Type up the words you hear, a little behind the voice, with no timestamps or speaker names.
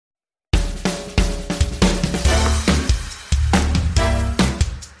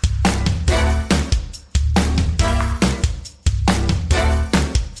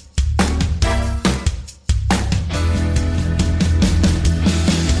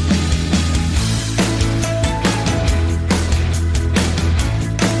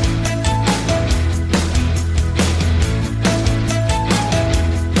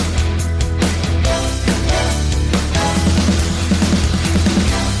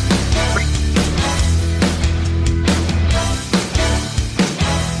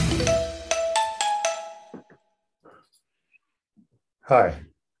Hi.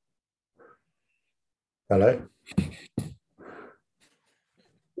 Hello.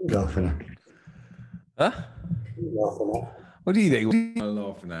 Laughing at. Huh? Laughing at. What do you think? What are you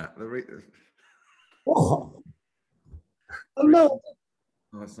laughing at? What? I'm not.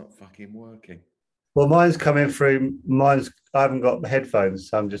 Oh, it's not fucking working. Well, mine's coming through. I haven't got headphones,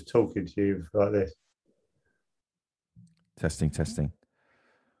 so I'm just talking to you like this. Testing.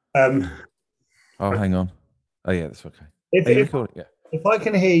 Um, Oh, hang on. Oh, yeah, that's okay. if, Are you if, recording? Yeah. if I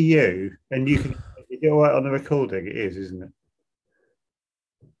can hear you and you can, is it all right on the recording? It is, isn't it?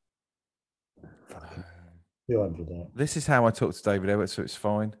 Fucking 200 that. This is how I talk to David Ewart, so it's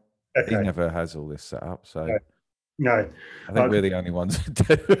fine. He Okay. never has all this set up, so No. I think we're the only ones who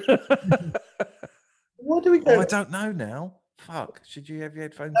do. What do we Oh, do? I don't know now. Fuck. Should you have your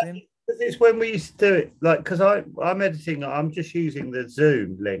headphones in? It's when we used to do it, like, because I'm editing. I'm just using the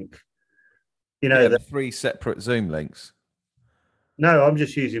Zoom link. You know, Yeah, the 3 separate Zoom links. no, I'm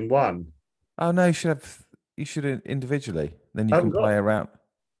just using one. Oh no, you should individually. Then you I can haven't play around.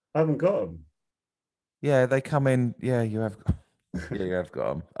 I haven't got them. Yeah, they come in. Yeah, you have. Yeah, you have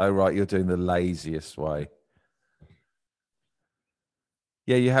got them. Oh right, you're doing the laziest way.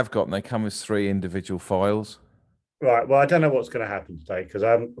 Yeah, you have got them. They come as 3 individual files. Right. Well, I don't know what's going to happen today because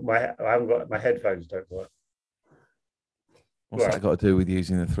I haven't got my headphones don't work. What's Right. that got to do with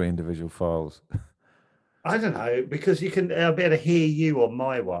using the 3 individual files? I don't know because I'll be able to hear you on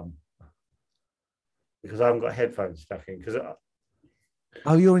my one because I haven't got headphones stuck in.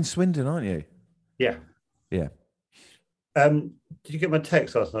 Oh, you're in Swindon, aren't you? Yeah. Yeah. Did you get my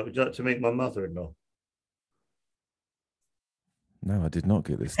text last night? Would you like to meet my mother-in-law? No, I did not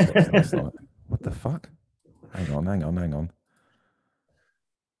get this text last night. What the fuck? Hang on.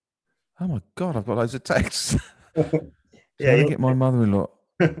 Oh my god, I've got loads of texts. Yeah. Trying to get my mother-in-law.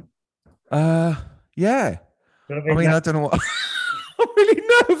 Yeah. I mean, I don't know what. I'm really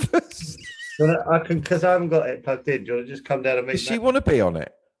nervous. I can because I haven't got it plugged in. Do you want to just come down and meet? Does she want to be on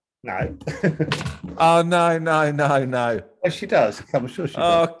it? No. Oh no. Oh, she does. I'm sure she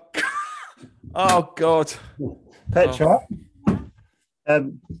does. Oh god. Petra.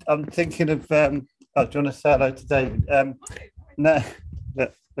 I'm thinking of. Do you want to say hello to David? No.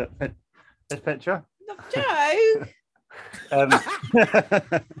 There's Petra. No, Joe.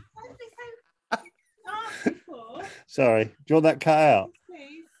 Sorry. Do you want that cut out?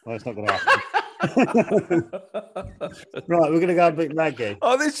 Please. Well, it's not going to happen. Right, we're going to go and meet Maggie.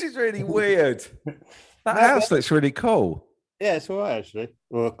 Oh, this is really weird. That house looks really cool. Yeah, it's all right, actually.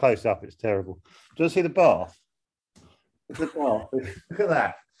 Well, close up, it's terrible. Do you want to see the bath? The bath. Look at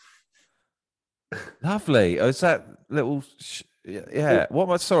that. Lovely. Oh, is that little? Yeah.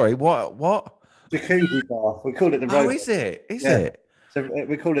 What? Sorry. What? Jacuzzi bath. We call it the Oh, robot. is it? Is Yeah. it? So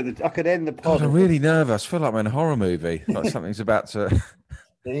we call it the. I could end the pod. God, I'm really nervous. I feel like I'm in a horror movie. Like something's about to.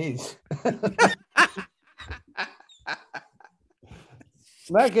 It is.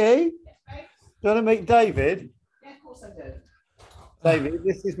 Maggie, do you want to meet David? Yeah, of course I do. David,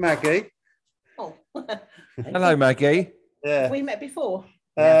 this is Maggie. Oh. Hello, Maggie. Yeah. Have we met before?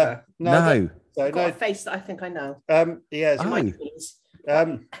 No. I've got a face that I think I know. Yes.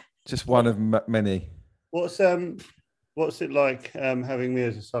 Oh. Just one of many. What's it like having me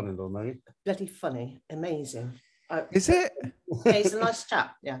as a son-in-law, Maggie? Bloody funny, amazing. Is it? Yeah, he's a nice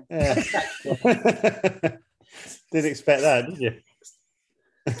chap. Yeah. Didn't expect that, did you?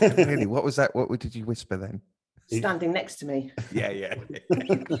 Really? What was that? What did you whisper then? Standing next to me. Yeah.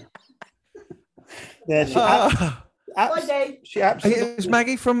 Yeah. Bye, Dave. She absolutely. Is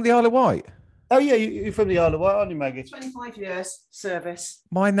Maggie from the Isle of Wight? Oh yeah, you're from the Isle of Wight, aren't you, Maggie? 25 years service.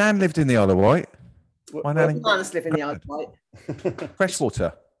 My nan lived in the Isle of Wight. My nan. Mines live in the Isle of Wight.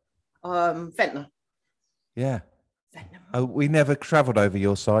 Freshwater. Ventnor. Yeah. Ventnor. Oh, we never travelled over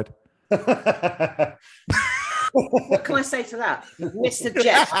your side. What can I say to that? Mr.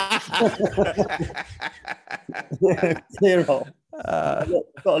 Jet. Yeah, clear off. Got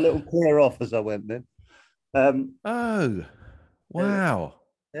a little clear off as I went then. Oh, wow.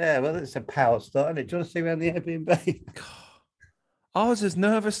 Yeah, well, it's a power start, isn't it? Do you want to see around the Airbnb? I was as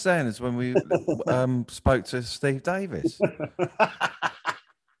nervous then as when we spoke to Steve Davis.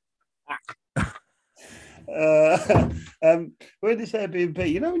 We're in this Airbnb.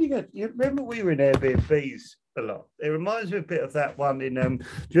 You know when you remember we were in Airbnbs a lot. It reminds me a bit of that one in. Do you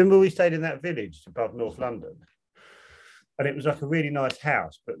remember we stayed in that village above North London? And it was like a really nice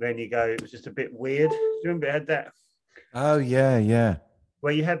house, but then it was just a bit weird. Do you remember it had that? Oh yeah.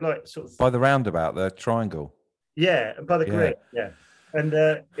 Where you had like sort of By the roundabout, the triangle. Yeah, by the grid. Yeah. And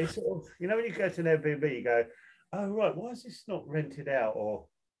it's sort of, when you go to an Airbnb, you go, oh, right, why is this not rented out or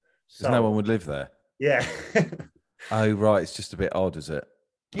Because no one would live there. Yeah. Oh, right. It's just a bit odd, is it?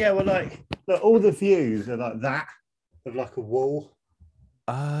 Yeah, well, like all the views are like that of like a wall,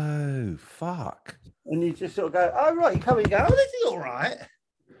 Oh, fuck. and you just sort of go, "Oh, right," you come and go, "Oh, this is all right,"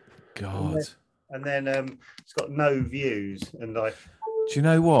 God. and then it's got no views, and like, Do you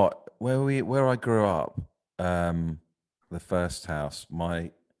know what? Where I grew up, the first house,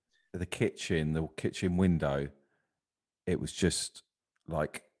 the kitchen window, it was just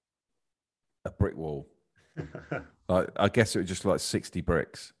like a brick wall. Like I guess it was just like 60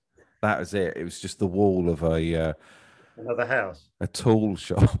 bricks. That was it. It was just the wall of another house. a tool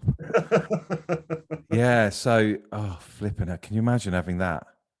shop. Yeah. So, oh, flipping it. Can you imagine having that?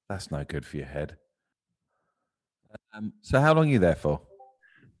 That's no good for your head. So how long are you there for?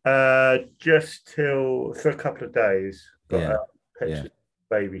 Just till for a couple of days. Got Yeah. Petra's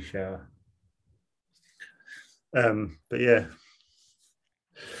baby shower. But yeah.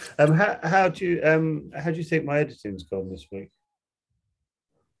 How do you think my editing's gone this week?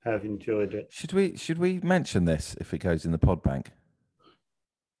 Have you enjoyed it? Should we mention this if it goes in the pod bank?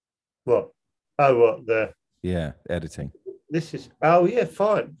 What? Oh, what the? Yeah, editing. This is. Oh yeah,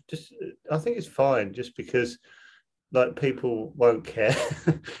 fine. Just I think it's fine. Just because like people won't care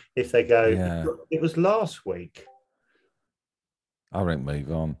if they go. Yeah. It was last week. I won't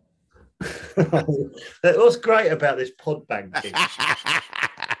move on. What's great about this pod banking?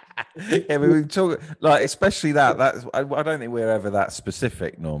 Yeah, we talk like especially that. That's I don't think we're ever that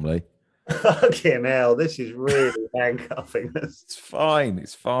specific normally. Fucking hell, this is really handcuffing us. It's fine.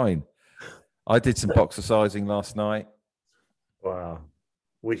 It's fine. I did some boxercising last night. Wow.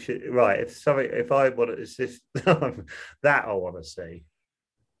 We should right. If I want to assist that I want to see.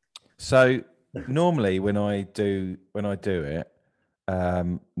 So normally when I do it,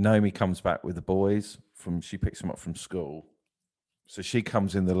 Naomi comes back with the boys she picks them up from school. So she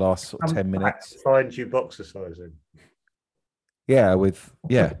comes in the last sort of 10 minutes. Find you boxercising. Yeah,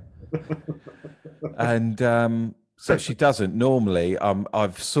 and so she doesn't. Normally,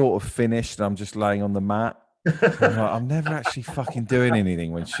 I've sort of finished and I'm just laying on the mat. I'm never actually fucking doing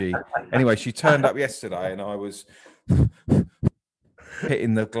anything when anyway, she turned up yesterday and I was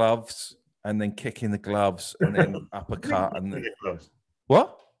hitting the gloves and then kicking the gloves and then uppercut and then...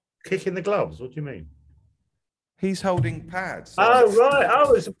 What? Kicking the gloves? What do you mean? He's holding pads. Oh, right.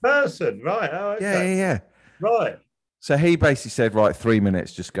 Oh, it's a person. Right. Oh, okay. Yeah. Right. So he basically said, right, 3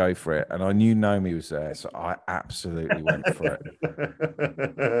 minutes, just go for it. And I knew Naomi was there, so I absolutely went for it.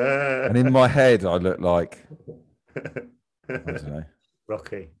 And in my head, I looked like, I don't know.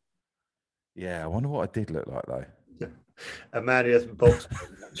 Rocky. Yeah, I wonder what I did look like, though. A man who hasn't boxed.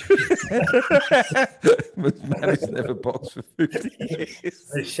 Man who's never boxed for 50 years.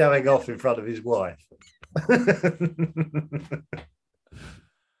 He's showing off in front of his wife.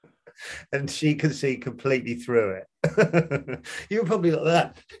 And she can see completely through it. You were probably like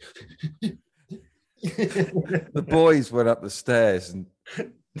that. The boys went up the stairs and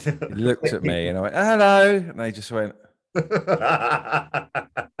he looked at me and I went, hello. And they just went,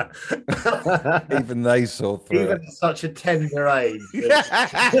 even they saw through even it. at such a tender age. It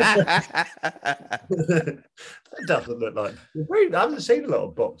doesn't look like. I haven't seen a lot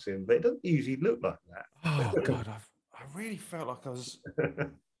of boxing, but it doesn't usually look like that. Oh God, I really felt like I was.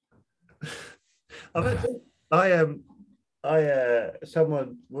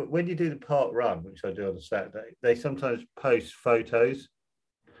 Someone when you do the park run, which I do on a Saturday, they sometimes post photos.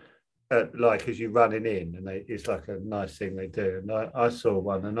 Like as you're running in, and it's like a nice thing they do. And I saw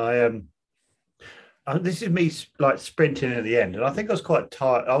one, and this is me like sprinting at the end, and I think I was quite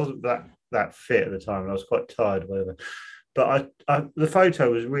tired. I wasn't that fit at the time, and I was quite tired, or whatever. But the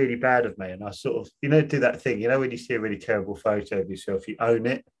photo was really bad of me, and I sort of, do that thing, when you see a really terrible photo of yourself, you own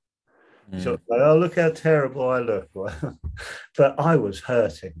it. Sort of like, oh, look how terrible I look. But I was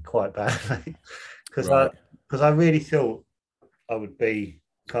hurting quite badly because I really thought I would be.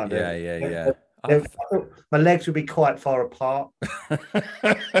 Kind of, yeah. My legs would be quite far apart.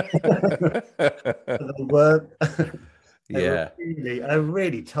 They weren't. They were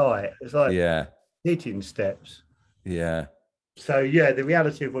really tight. It's like hitting steps. Yeah. So the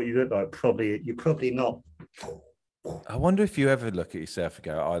reality of what you look like, you're probably not. I wonder if you ever look at yourself and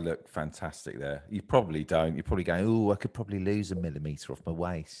go, I look fantastic there. You probably don't. You're probably going, oh, I could probably lose a millimetre off my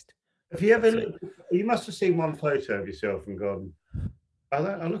waist. Have you ever looked? You must have seen one photo of yourself and gone, I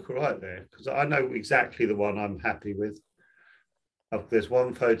look all right there, because I know exactly the one I'm happy with. There's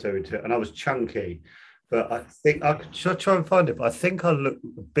one photo into it, and I was chunky, but I think should I try and find it? But I think I look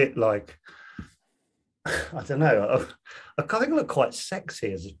a bit like, I don't know. I think I look quite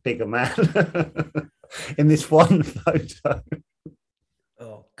sexy as a bigger man in this one photo.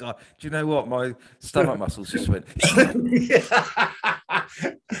 Oh God! Do you know what? My stomach muscles just went, Yeah.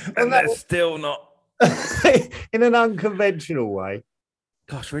 and they're still not. In an unconventional way.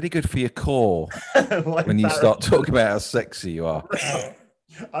 Gosh, really good for your core What when you embarrassing. start talking about how sexy you are.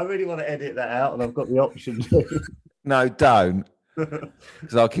 I really want to edit that out, and I've got the option to. No, don't,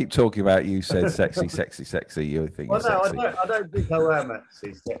 because I'll keep talking about you. Said sexy, sexy, sexy. You think Well, you're no, sexy. I don't think I am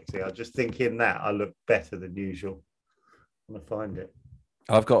actually sexy. I just think in that I look better than usual. I'm gonna find it.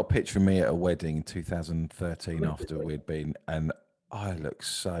 I've got a picture of me at a wedding in 2013 after we'd been, and I look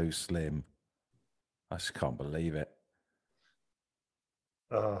so slim. I just can't believe it.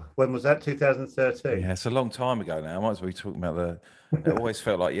 Oh, when was that? 2013. Yeah, it's a long time ago now. I might as well be talking about the. It always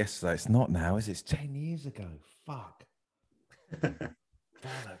felt like yesterday. It's not now, is it? It's 10 years ago. Fuck.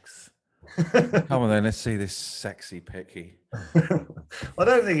 Bollocks. Come on then, let's see this sexy picky. I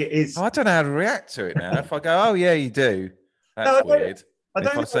don't think it is. I don't know how to react to it now. If I go, oh yeah, you do. That's weird.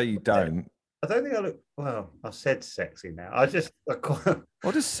 If I say you don't. I don't think I look. Well, I said sexy now. I quite...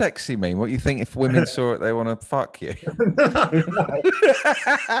 What does sexy mean? What you think if women saw it, they want to fuck you? No.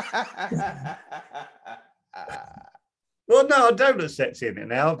 Well, no, I don't look sexy in it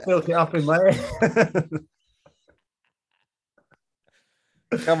now. I've built it up in my head.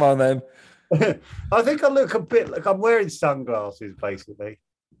 Come on then. I think I look a bit like I'm wearing sunglasses, basically.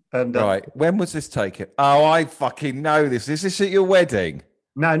 And right, when was this taken? Oh, I fucking know this. Is this at your wedding?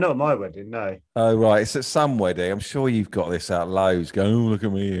 No, not my wedding. No. Oh, right. It's at some wedding. I'm sure you've got this out loads. Going, oh, look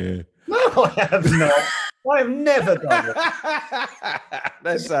at me here. No, I have not. I have never done that.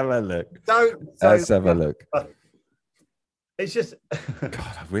 Let's have a look. Let's have a look. It's just. God,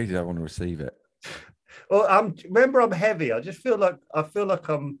 I really don't want to receive it. Well, remember, I'm heavy. I feel like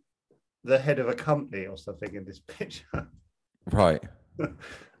I'm the head of a company or something in this picture. Right.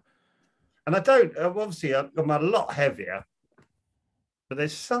 And I don't. Obviously, I'm a lot heavier. But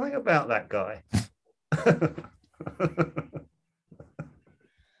there's something about that guy.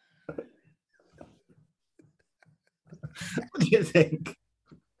 What do you think?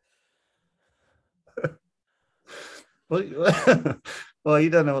 Well, you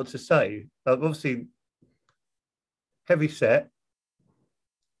don't know what to say. Obviously, heavy set.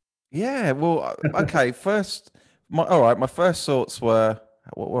 Yeah, well, okay. My first thoughts were,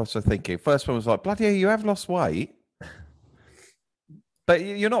 what was I thinking? First one was like, bloody hell, you have lost weight. But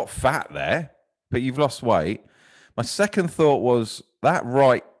you're not fat there, but you've lost weight. My second thought was that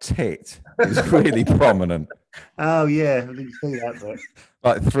right tit is really prominent. Oh, yeah, I didn't see that bit.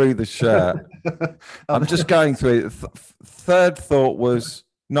 Like through the shirt. I'm just going through it. Third thought was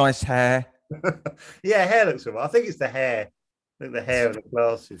nice hair. Yeah, hair looks all right. I think it's the hair. I think the hair and the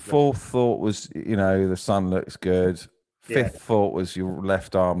glasses. Fourth thought was, the sun looks good. Fifth thought was your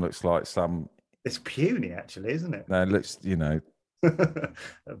left arm looks like some. It's puny, actually, isn't it? No, it looks, a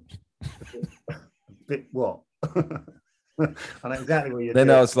bit what? I know exactly what you're Then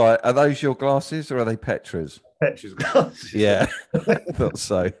doing. I was like, are those your glasses or are they Petra's? Petra's glasses. Yeah, I thought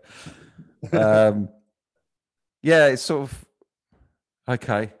so. Yeah, it's sort of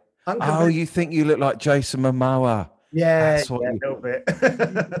okay. Oh, you think you look like Jason Momoa? Yeah, a little bit.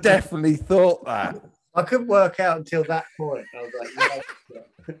 Definitely thought that. I couldn't work out until that point. I was like,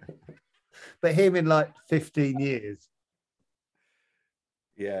 yeah. But him in like 15 years.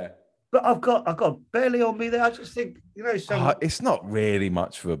 Yeah. But I've got belly on me there. I just think, it's not really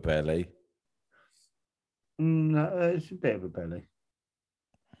much for a belly. No, it's a bit of a belly.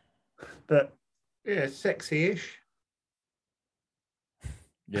 But yeah, sexy-ish.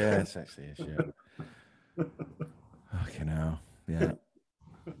 Yeah, sexy-ish, yeah. Fucking hell. Yeah.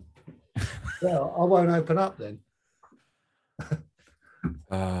 Well, I won't open up then.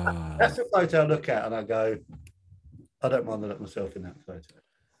 That's the photo I look at and I go, I don't mind to look myself in that photo.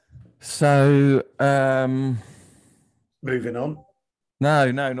 So, moving on.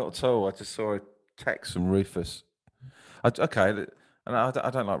 No, not at all. I just saw a text from Rufus. Okay, and I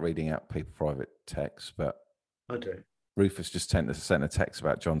don't like reading out people private texts, but I do. Rufus just sent a text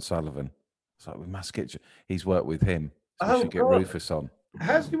about John Sullivan. It's like, we must get. He's worked with him. So we should get Rufus on.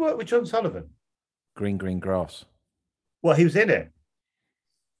 How's he worked with John Sullivan? Green Grass. Well, he was in it.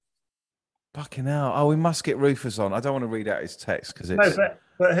 Fucking hell! Oh, we must get Rufus on. I don't want to read out his text because it's. No,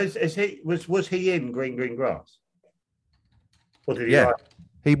 but was he in Green Grass? Or did he? Yeah,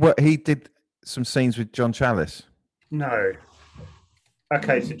 he did some scenes with John Chalice. No.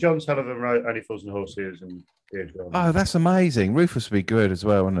 Okay, so John Sullivan wrote Only Fools and Horses and. Oh, that's amazing! Rufus would be good as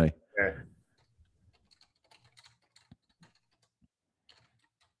well, wouldn't he? Yeah.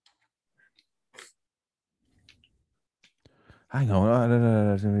 Hang on.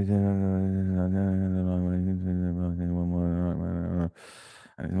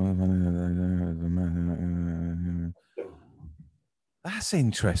 That's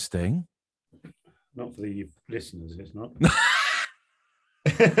interesting. Not for the listeners, it's not.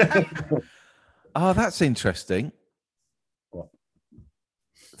 Oh, that's interesting. What?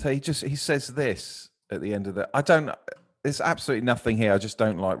 So he says this at the end of the. I don't. There's absolutely nothing here. I just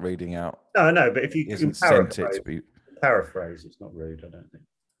don't like reading out. No, but if you He can hasn't sent it to be. paraphrase, it's not rude, I don't think.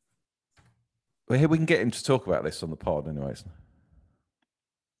 Well, here we can get him to talk about this on the pod, anyways.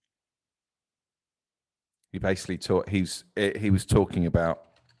 He basically he was talking about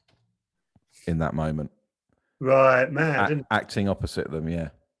in that moment. Right, mad. Acting opposite them,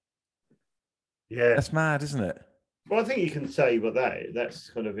 yeah. Yeah. That's mad, isn't it? Well, I think you can say what that's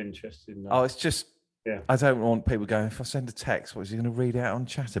kind of interesting. Oh, it's just, yeah. I don't want people going, if I send a text, what is he going to read out on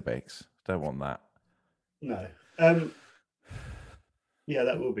Chatterbix? Don't want that. No. Yeah,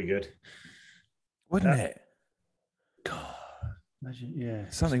 that will be good. Wouldn't it? God. Imagine, yeah.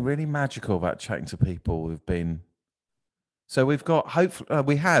 Something really magical about chatting to people who've been. So we've got, hopefully,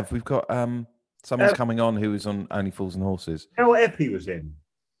 we've got someone's coming on who is on Only Fools and Horses. You know what Epi was in?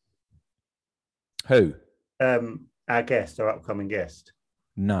 Who? Our guest, our upcoming guest.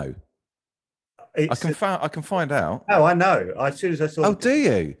 No. I can find out. Oh, I know. As soon as I saw. Oh, do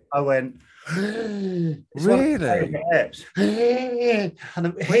you? I went. Really?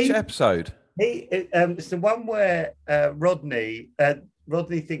 Which episode? It's the one where Rodney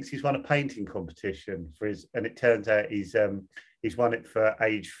thinks he's won a painting competition and it turns out he's won it for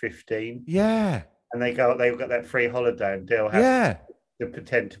age 15. Yeah. And they've got that free holiday, and Dale has to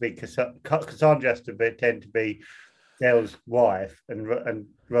pretend to be Cassandra has to pretend to be Dale's wife, and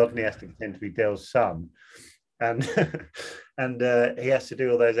Rodney has to pretend to be Dale's son, and he has to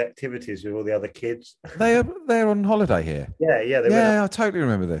do all those activities with all the other kids. They're on holiday here. Yeah. I totally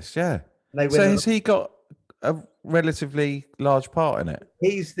remember this. Yeah. So has he got a relatively large part in it?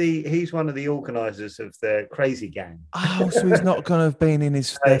 He's one of the organisers of the Crazy Gang. Oh, so he's not going to have been in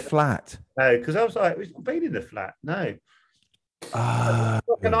their flat? No, because I was like, he's not been in the flat. No. It's like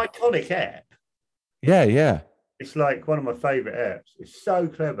an iconic app. Yeah. It's like one of my favourite apps. It's so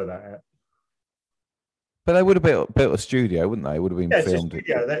clever, that app. But they would have built a studio, wouldn't they? It would have been filmed. It's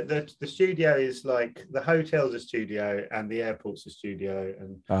a studio. The studio is like the hotel's a studio and the airport's a studio.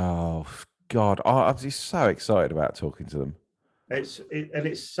 And oh God, I'm just so excited about talking to them. It's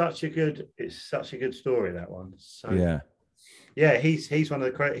such a good story, that one. So yeah. He's one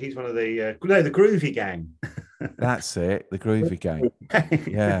of the the Groovy Gang. That's it, the Groovy Gang.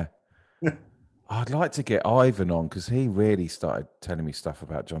 Yeah. I'd like to get Ivan on because he really started telling me stuff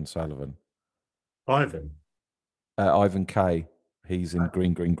about John Sullivan. Ivan K. He's in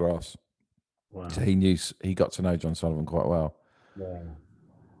Green Grass. Wow. So he got to know John Sullivan quite well.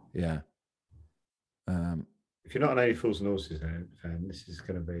 Yeah. If you're not an Only Fools and Horses fan, this is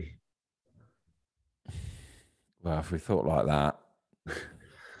going to be. Well, if we thought like that.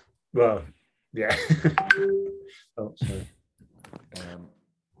 Well, yeah. Oh, sorry.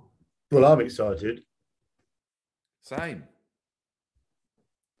 Well, I'm excited. Same.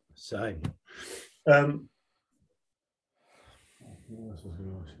 What else was I going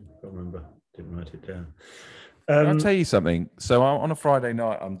to ask you? I can't remember. Didn't write it down. I'll tell you something. So on a Friday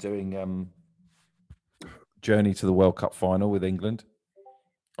night, I'm doing Journey to the World Cup final with England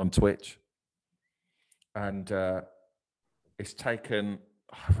on Twitch, and it's taken.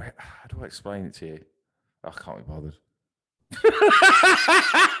 How do I explain it to you? I can't be bothered.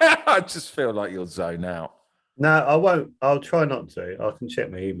 I just feel like you'll zone out. No, I won't. I'll try not to. I can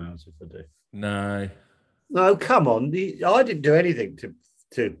check my emails if I do. No, come on. I didn't do anything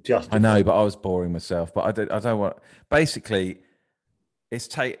to justify. I know, but I was boring myself. But I don't want. Basically,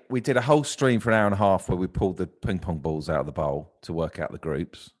 we did a whole stream for an hour and a half where we pulled the ping pong balls out of the bowl to work out the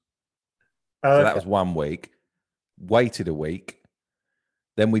groups. So that was 1 week. Waited a week.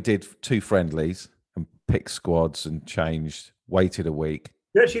 Then we did 2 friendlies and picked squads and changed. Waited a week.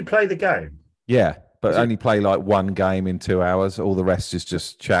 You actually play the game? Yeah, but only play like 1 game in 2 hours. All the rest is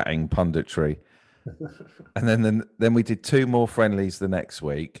just chatting, punditry. And then we did 2 more friendlies the next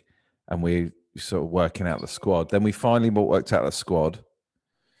week, and we sort of working out the squad. Then we finally worked out the squad.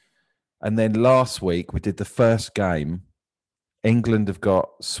 And then last week we did the first game. England have got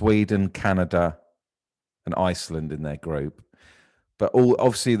Sweden, Canada, and Iceland in their group. But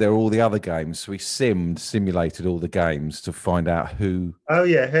obviously there are all the other games. So we simulated all the games to find out what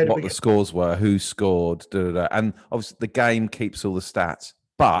the scores were, who scored, and obviously the game keeps all the stats.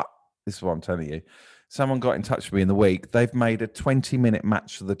 But this is what I'm telling you. Someone got in touch with me in the week. They've made a 20-minute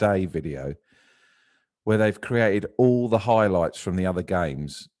match of the day video where they've created all the highlights from the other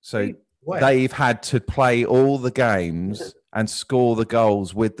games. So they've had to play all the games and score the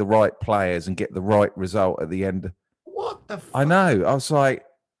goals with the right players and get the right result at the end. What the fuck? I know. I was like,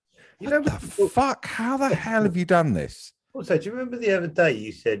 You know, what the fuck? How the hell have you done this? also, do you remember the other day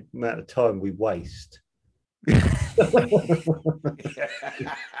you said the amount of time we waste?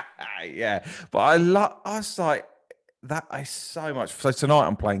 Yeah, but I was like, that is so much. So tonight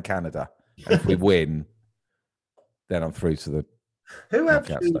I'm playing Canada, and if we win, then I'm through to the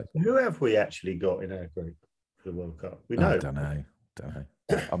knockout stage. Who have we actually got in our group for the World Cup? We know. I don't know.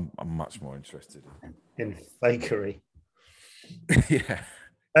 I'm much more interested in fakery. Yeah.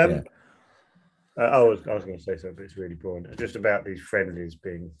 Yeah. I was going to say something, but it's really boring. Just about these friendlies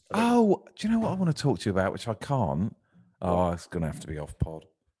being. Oh, do you know what I want to talk to you about, which I can't? Oh, it's going to have to be off pod.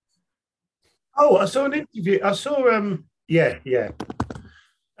 Oh, I saw an interview. I saw. Yeah.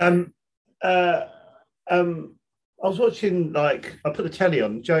 I was watching. Like, I put the telly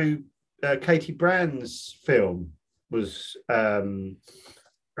on. Katie Brand's film was. Emma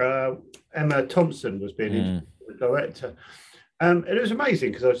Thompson was being interviewed, the director. And it was amazing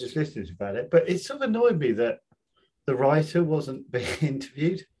because I was just listening about it, but it sort of annoyed me that the writer wasn't being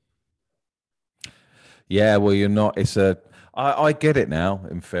interviewed. Yeah, well, you're not. I get it now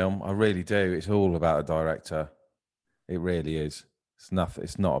in film. I really do. It's all about a director. It really is. It's nothing.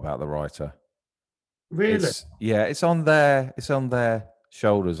 It's not about the writer. Really? It's on their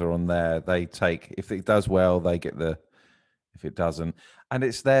shoulders or on there. They take, if it does well, they get if it doesn't. And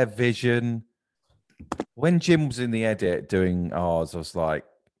it's their vision. When Jim was in the edit doing ours, I was like,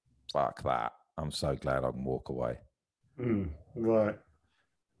 fuck that. I'm so glad I can walk away. Right.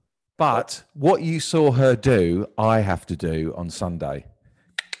 But what you saw her do, I have to do on Sunday.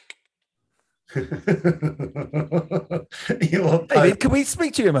 David, can we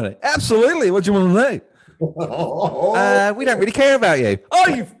speak to you a minute? Absolutely. What do you want to know? We don't really care about you. Oh,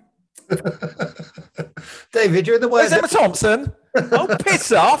 you... David, you're in the way. Where's Emma Thompson? Oh,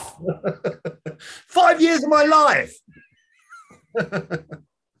 piss off. 5 years of my life. I'm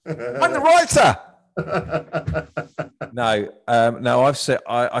the writer. No,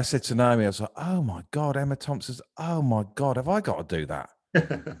 I said to Naomi, I was like, oh my God, Emma Thompson's, oh my God, have I got to do that?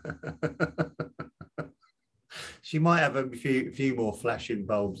 She might have a few more flashing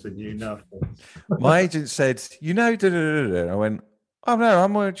bulbs than you know. My agent said, I went, oh no,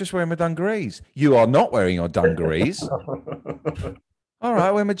 I'm just wearing my dungarees. You are not wearing your dungarees. All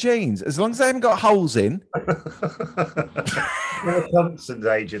right, wear my jeans. As long as they haven't got holes in. Emma Thompson's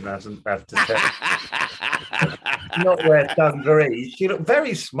agent doesn't have to tell. Not wear dungarees. She looked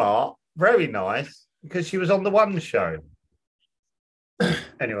very smart, very nice, because she was on the One Show.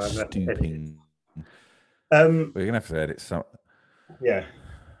 Anyway, Stooping. We're gonna have to edit some. Yeah,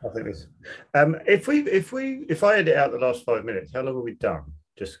 I think this. If I edit out the last 5 minutes, how long have we done?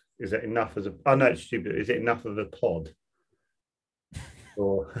 Just is it enough as a? I know it's stupid. Is it enough of a pod?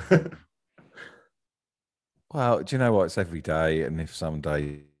 Or well, do you know what? It's every day, and if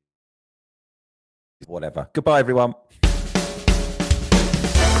someday, whatever. Goodbye, everyone.